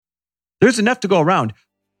There's enough to go around.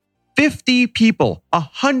 50 people,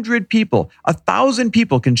 100 people, 1,000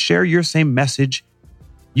 people can share your same message,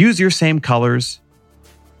 use your same colors,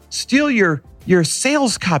 steal your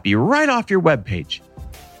sales copy right off your webpage.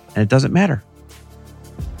 And it doesn't matter.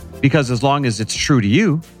 Because as long as it's true to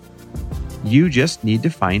you, you just need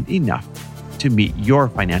to find enough to meet your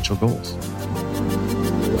financial goals.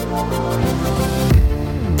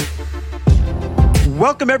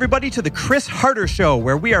 Welcome, everybody, to the Chris Harder Show,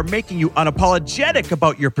 where we are making you unapologetic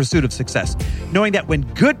about your pursuit of success, knowing that when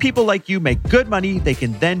good people like you make good money, they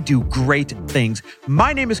can then do great things.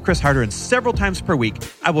 My name is Chris Harder, and several times per week,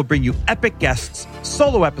 I will bring you epic guests,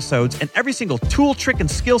 solo episodes, and every single tool, trick, and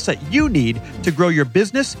skill set you need to grow your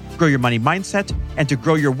business, grow your money mindset, and to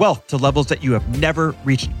grow your wealth to levels that you have never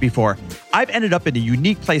reached before. I've ended up in a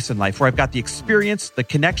unique place in life where I've got the experience, the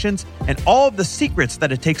connections, and all of the secrets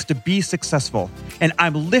that it takes to be successful. And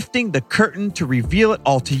I'm lifting the curtain to reveal it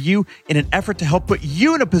all to you in an effort to help put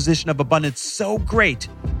you in a position of abundance so great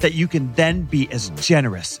that you can then be as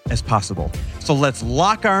generous as possible. So let's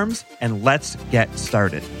lock arms and let's get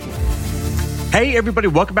started. Hey, everybody,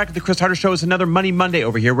 welcome back to the Chris Harder Show. It's another Money Monday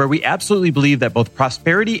over here where we absolutely believe that both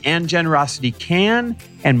prosperity and generosity can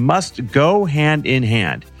and must go hand in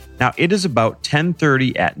hand. Now, it is about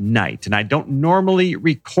 10:30 at night, and I don't normally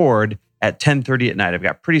record at 10:30 at night. I've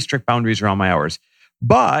got pretty strict boundaries around my hours.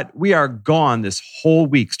 But we are gone this whole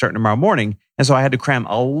week starting tomorrow morning. And so I had to cram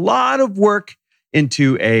a lot of work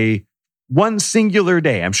into one singular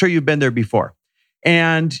day. I'm sure you've been there before.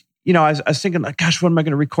 And, I was thinking, like, gosh, what am I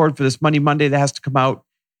going to record for this Money Monday that has to come out?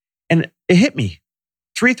 And it hit me.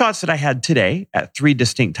 3 thoughts that I had today at 3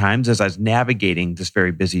 distinct times as I was navigating this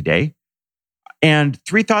very busy day. And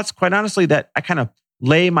 3 thoughts, quite honestly, that I kind of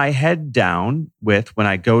lay my head down with when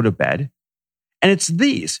I go to bed. And it's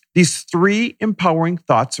these 3 empowering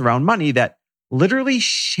thoughts around money that literally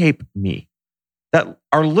shape me, that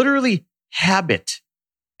are literally habit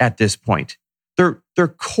at this point. They're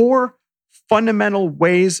core fundamental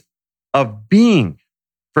ways of being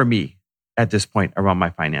for me at this point around my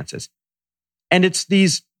finances. And it's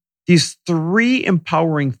these 3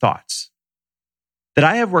 empowering thoughts that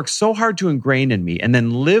I have worked so hard to ingrain in me and then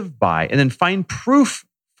live by and then find proof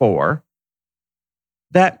for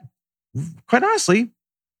that, quite honestly,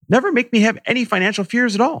 never make me have any financial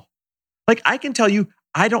fears at all. Like, I can tell you,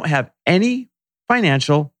 I don't have any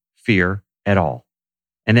financial fear at all.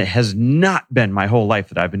 And it has not been my whole life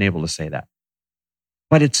that I've been able to say that.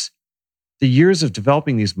 But it's the years of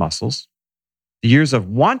developing these muscles, the years of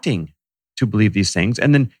wanting to believe these things,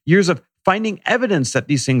 and then years of finding evidence that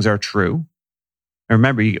these things are true. And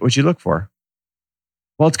remember, you get what you look for.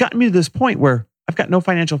 Well, it's gotten me to this point where I've got no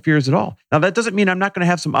financial fears at all. Now, that doesn't mean I'm not going to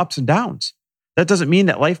have some ups and downs. That doesn't mean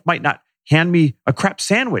that life might not hand me a crap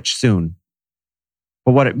sandwich soon.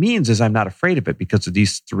 But what it means is I'm not afraid of it because of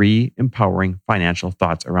these 3 empowering financial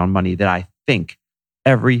thoughts around money that I think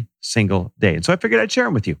every single day. And so I figured I'd share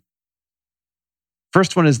them with you.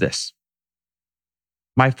 First one is this.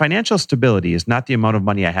 My financial stability is not the amount of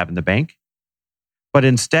money I have in the bank, but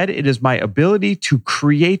instead it is my ability to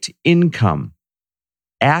create income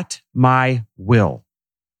at my will.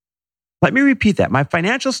 Let me repeat that. My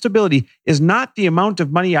financial stability is not the amount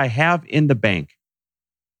of money I have in the bank,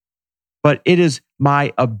 but it is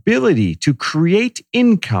my ability to create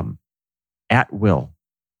income at will.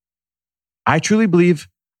 I truly believe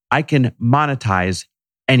I can monetize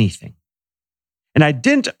anything. And I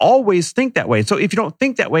didn't always think that way. So if you don't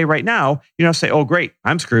think that way right now, say, oh, great,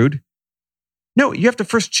 I'm screwed. No, you have to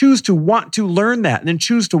first choose to want to learn that, and then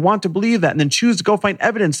choose to want to believe that, and then choose to go find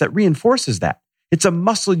evidence that reinforces that. It's a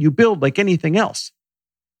muscle you build like anything else.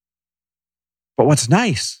 But what's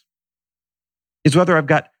nice is whether I've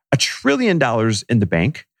got $1 trillion in the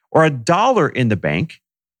bank or $1 in the bank,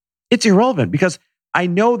 it's irrelevant because I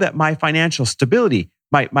know that my financial stability,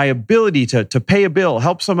 my ability to pay a bill,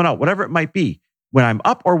 help someone out, whatever it might be, when I'm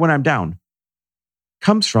up or when I'm down,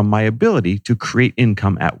 comes from my ability to create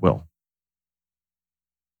income at will.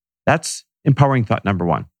 That's empowering thought number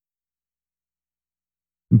 1.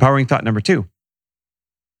 Empowering thought number 2.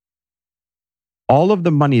 All of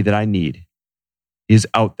the money that I need is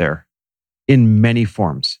out there in many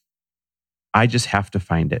forms. I just have to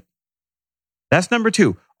find it. That's number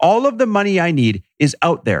 2. All of the money I need is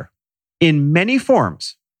out there in many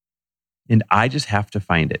forms, and I just have to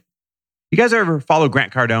find it. You guys ever follow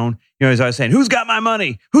Grant Cardone? He's always saying, who's got my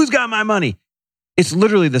money? Who's got my money? It's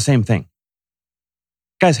literally the same thing.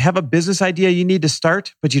 Guys, have a business idea you need to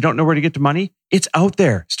start, but you don't know where to get the money? It's out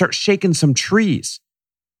there. Start shaking some trees.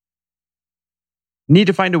 Need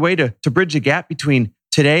to find a way to bridge the gap between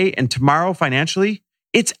today and tomorrow financially?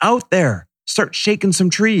 It's out there. Start shaking some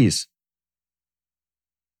trees.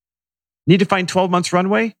 Need to find 12 months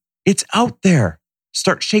runway? It's out there.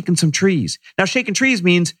 Start shaking some trees. Now, shaking trees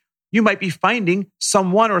means you might be finding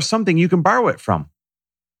someone or something you can borrow it from.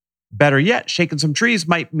 Better yet, shaking some trees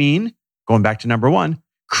might mean, going back to number one,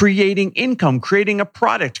 creating income, creating a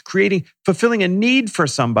product, fulfilling a need for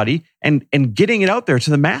somebody and getting it out there to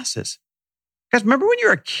the masses. Guys, remember when you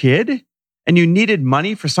were a kid and you needed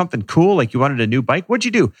money for something cool, like you wanted a new bike? What'd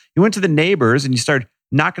you do? You went to the neighbors and you started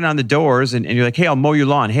knocking on the doors and you're like, hey, I'll mow your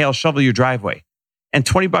lawn. Hey, I'll shovel your driveway. And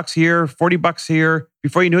 $20 here, $40 here.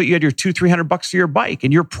 Before you knew it, you had your $200-$300 for your bike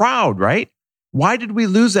and you're proud, right? Why did we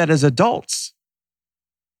lose that as adults?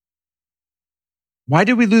 Why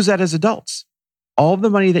did we lose that as adults? All of the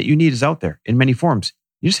money that you need is out there in many forms.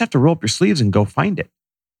 You just have to roll up your sleeves and go find it.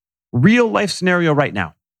 Real life scenario right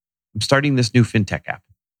now. I'm starting this new fintech app.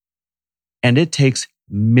 And it takes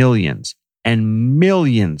millions and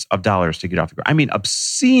millions of dollars to get off the ground. I mean,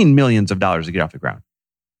 obscene millions of dollars to get off the ground.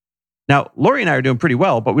 Now, Lori and I are doing pretty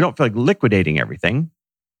well, but we don't feel like liquidating everything.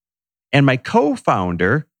 And my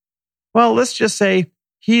co-founder, well, let's just say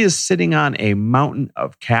he is sitting on a mountain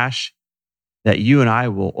of cash that you and I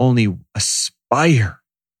will only aspire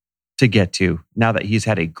to get to now that he's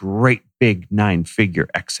had a great big 9-figure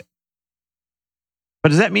exit. But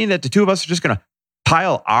does that mean that the two of us are just going to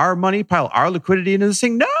pile our money, pile our liquidity into this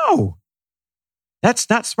thing? No, that's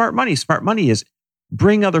not smart money. Smart money is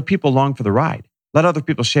bring other people along for the ride. Let other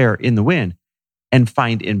people share in the win and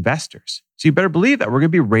find investors. So you better believe that we're going to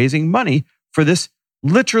be raising money for this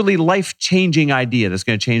literally life-changing idea that's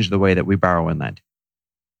going to change the way that we borrow and lend.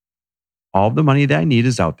 All of the money that I need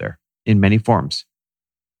is out there in many forms.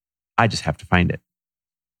 I just have to find it.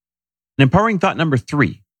 An empowering thought number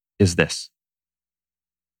 3 is this.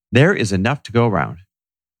 There is enough to go around.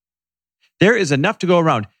 There is enough to go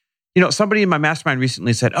around. You know, somebody in my mastermind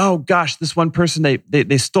recently said, oh gosh, this one person,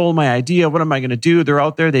 they stole my idea. What am I going to do? They're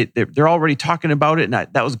out there. They're already talking about it. And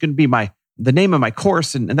that was going to be the name of my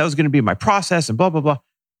course. And that was going to be my process and blah, blah, blah.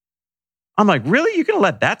 I'm like, really? You're going to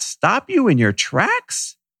let that stop you in your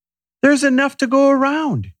tracks? There's enough to go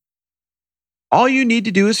around. All you need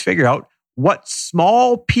to do is figure out what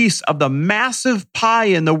small piece of the massive pie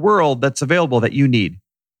in the world that's available that you need.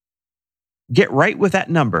 Get right with that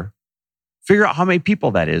number. Figure out how many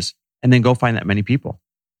people that is, and then go find that many people.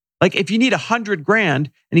 Like if you need $100,000 and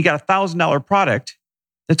you got $1,000 product,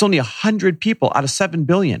 that's only 100 people out of 7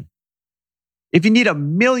 billion. If you need $1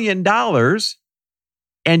 million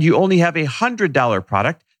and you only have a $100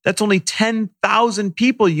 product, that's only 10,000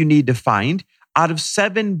 people you need to find out of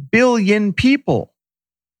 7 billion people.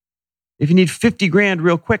 If you need $50,000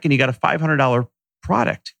 real quick and you got a $500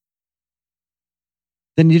 product,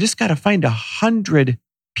 then you just got to find 100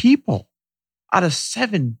 people out of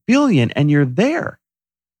 7 billion and you're there.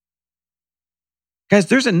 Guys,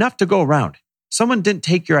 there's enough to go around. Someone didn't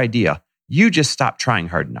take your idea. You just stopped trying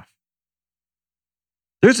hard enough.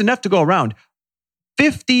 There's enough to go around.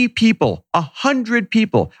 50 people, 100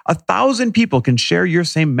 people, 1,000 people can share your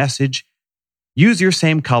same message, use your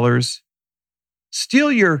same colors,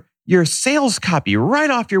 steal your sales copy right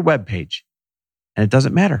off your webpage. And it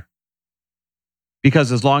doesn't matter.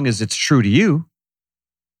 Because as long as it's true to you,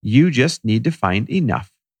 you just need to find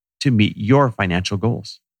enough to meet your financial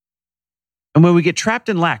goals. And when we get trapped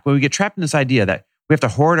in lack, when we get trapped in this idea that we have to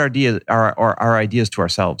hoard our ideas to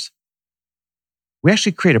ourselves, we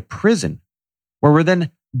actually create a prison where we're then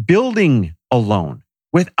building alone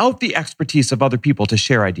without the expertise of other people to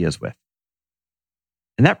share ideas with.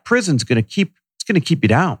 And that prison's going to keep you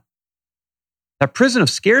down. That prison of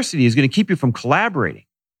scarcity is going to keep you from collaborating.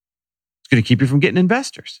 It's going to keep you from getting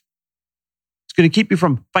investors. It's going to keep you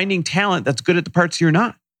from finding talent that's good at the parts you're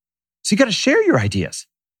not. So you got to share your ideas.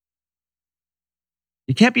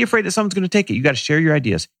 You can't be afraid that someone's going to take it. You got to share your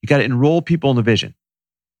ideas. You got to enroll people in the vision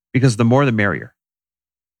because the more the merrier.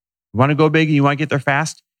 You want to go big and you want to get there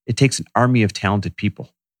fast? It takes an army of talented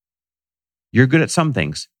people. You're good at some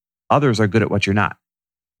things. Others are good at what you're not.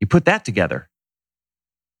 You put that together,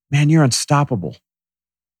 man, you're unstoppable.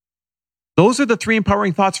 Those are the 3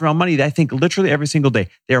 empowering thoughts around money that I think literally every single day.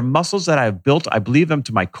 They are muscles that I've built. I believe them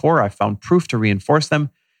to my core. I've found proof to reinforce them.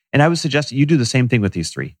 And I would suggest that you do the same thing with these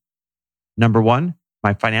 3. Number 1,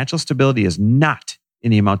 my financial stability is not in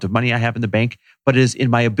the amount of money I have in the bank, but it is in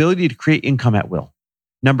my ability to create income at will.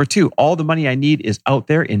 Number 2, all the money I need is out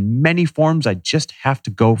there in many forms. I just have to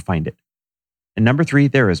go find it. And number 3,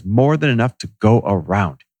 there is more than enough to go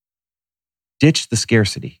around. Ditch the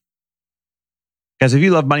scarcity. Guys, if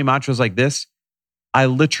you love money mantras like this, I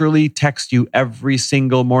literally text you every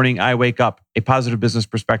single morning I wake up a positive business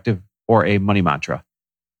perspective or a money mantra.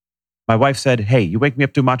 My wife said, hey, you wake me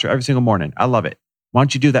up to a mantra every single morning. I love it. Why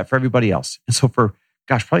don't you do that for everybody else? And so for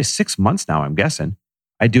probably 6 months now, I'm guessing.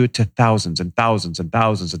 I do it to thousands and thousands and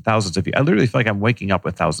thousands and thousands of you. I literally feel like I'm waking up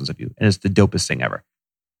with thousands of you, and it's the dopest thing ever.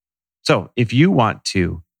 So if you want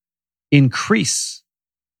to increase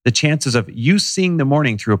the chances of you seeing the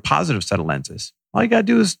morning through a positive set of lenses, all you got to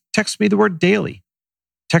do is text me the word daily.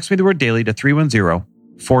 Text me the word daily to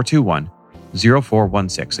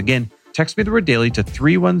 310-421-0416. Again, text me the word daily to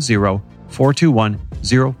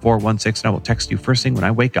 310-421-0416, and I will text you first thing when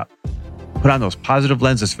I wake up. Put on those positive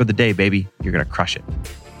lenses for the day, baby. You're going to crush it.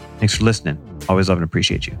 Thanks for listening. Always love and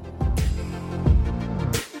appreciate you.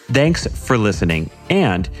 Thanks for listening.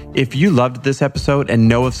 And if you loved this episode and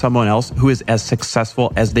know of someone else who is as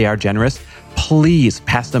successful as they are generous, please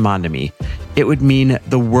pass them on to me. It would mean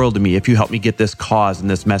the world to me if you help me get this cause and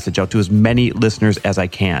this message out to as many listeners as I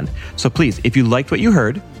can. So please, if you liked what you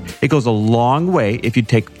heard, it goes a long way if you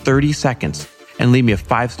take 30 seconds and leave me a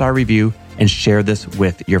 5-star review and share this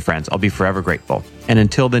with your friends. I'll be forever grateful. And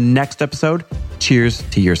until the next episode, cheers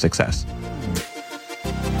to your success.